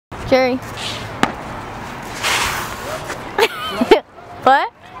Jerry.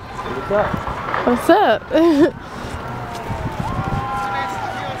 What? What's up? What's up?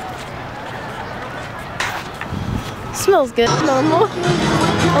 Smells good. Normal.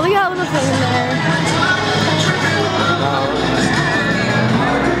 Oh, we got a little thing in there.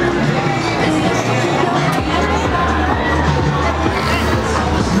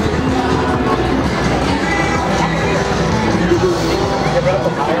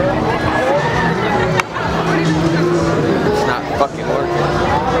 It's not fucking working.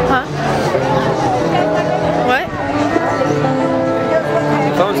 Huh? What?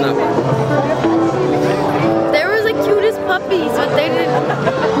 The phone's not working. There was the cutest puppies, but they didn't.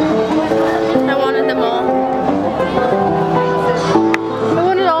 I wanted them all. I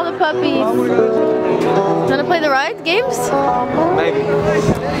wanted all the puppies. Wanna play the ride games? Maybe.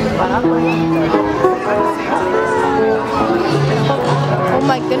 Oh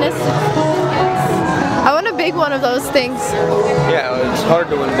my goodness. I want a big one of those things. Yeah, it's hard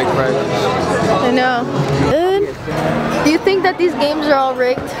to win big prizes. I know. Good. Do you think that these games are all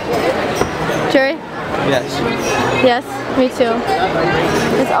rigged? Jerry? Yes. Yes, me too.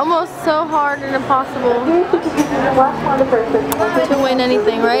 It's almost so hard and impossible to win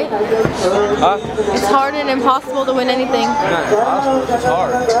anything, right? Huh? It's hard and impossible to win anything. It's not impossible, it's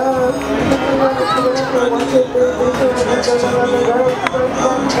hard.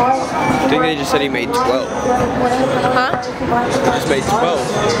 I think they just said he made 12. Huh? He just made 12.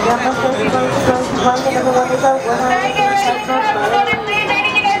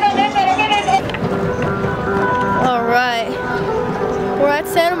 Alright. We're at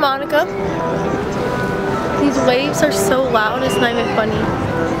Santa Monica. These waves are so loud, it's not even funny.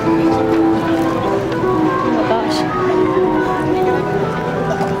 Oh my gosh.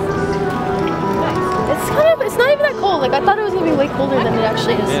 It's not even that cold. Like, I thought it was gonna be way colder than it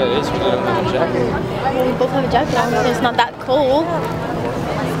actually is. Yeah, it is. We don't have a jacket. We both have a jacket on, so it's not that cold.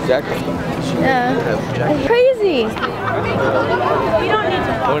 Jacket. Yeah. It's crazy. I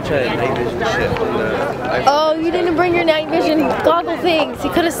want to try that night vision shit on the iPhone. Oh, you didn't bring your night vision goggle things.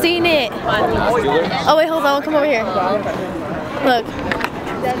 You could have seen it. Oh wait, hold on. Come over here. Look.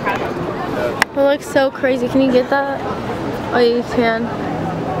 It looks so crazy. Can you get that? Oh, you can.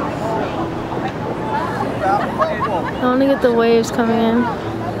 I want to get the waves coming in.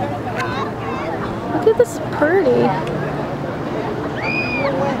 Look at this pretty.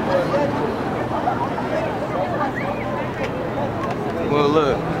 Well,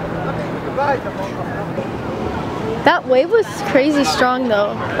 look. That wave was crazy strong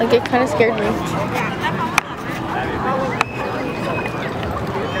though. Like, it kind of scared me.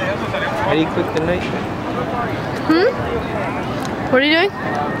 How do you click the night? Hmm? What are you doing?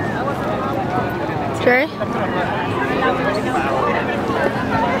 Jerry?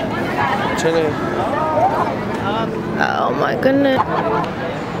 I'm trying to... Oh my goodness.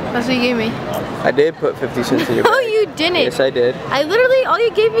 That's what you gave me. I did put 50 cents in your bag. Oh, you didn't. Yes, I did. I literally, all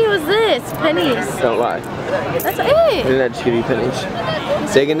you gave me was this, pennies. Don't lie. That's I it. didn't just give you pennies.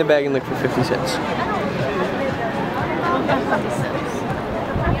 Dig in the bag and look for 50 cents.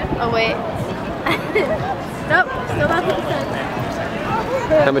 Oh wait. Nope, still not 50 cents.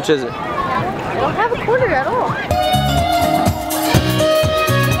 How much is it? I don't have a quarter at all.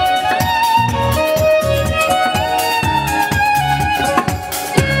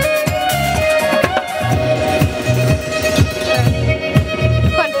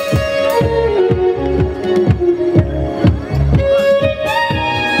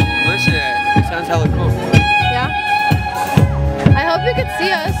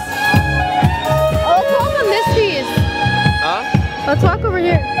 See us. Oh, let's walk on this piece. Huh? Let's walk over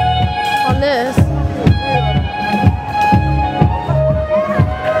here. On this.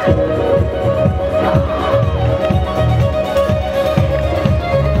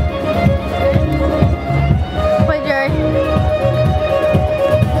 Wait, Jerry.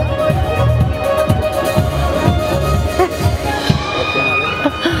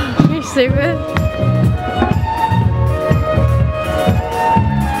 You're stupid.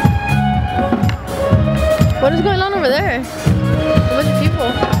 What is going on over there? A bunch of people.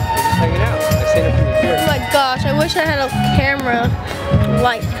 They're just hanging out. I stayed up in the pier. Oh my gosh, I wish I had a camera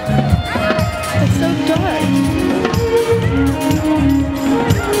light. It's so dark.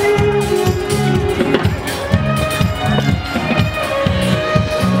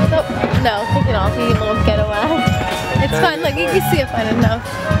 Oh, no, take it off, you little ghetto ass. It's fine, look, you can see it fine enough.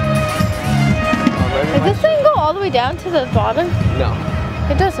 Does this thing go all the way down to the bottom? No.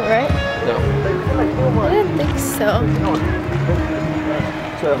 It doesn't, right? No. I didn't think so.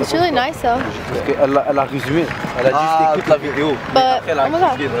 It's really nice though. Parce qu'elle a résumé. Elle a dit écoute la vidéo. But oh my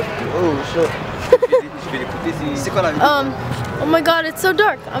god. Oh shit. Je vais l'écouter. C'est quoi la vidéo? Oh my god, it's so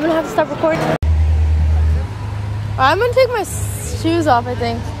dark. I'm gonna have to stop recording. I'm gonna take my shoes off, I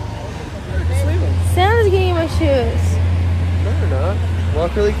think. Santa's getting you my shoes. No, you're not.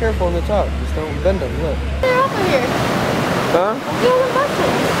 Walk really careful on the top. Just don't bend them. Look. They're over here. Huh? Look at all the buses.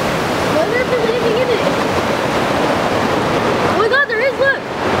 I wonder if there's anything in it. Oh my god, there is, look.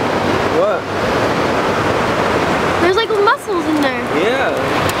 What? There's like mussels in there. Yeah.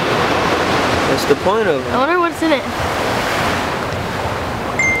 That's the point of it. I wonder what's in it.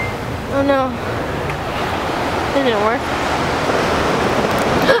 Oh no. It didn't work.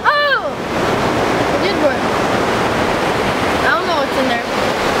 Oh! It did work. I don't know what's in there.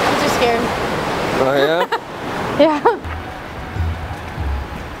 I'm too scared. Oh yeah? Yeah.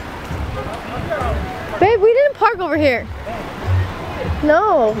 Babe, we didn't park over here.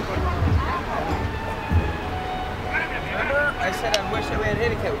 No. I said I wish we had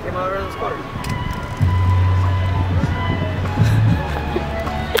handicap. We came out around this corner.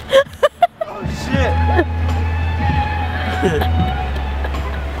 Oh shit!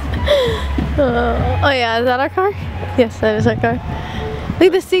 Oh yeah, is that our car? Yes, that is our car. Look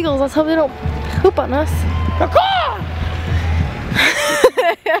at the seagulls. Let's hope they don't poop on us.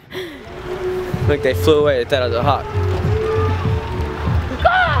 Look, they flew away. They thought I was a hawk.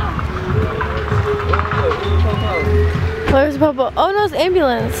 Where's Papa? Oh no, it's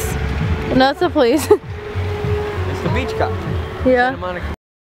ambulance. No, it's the police. It's the beach cop. Yeah. Santa Monica.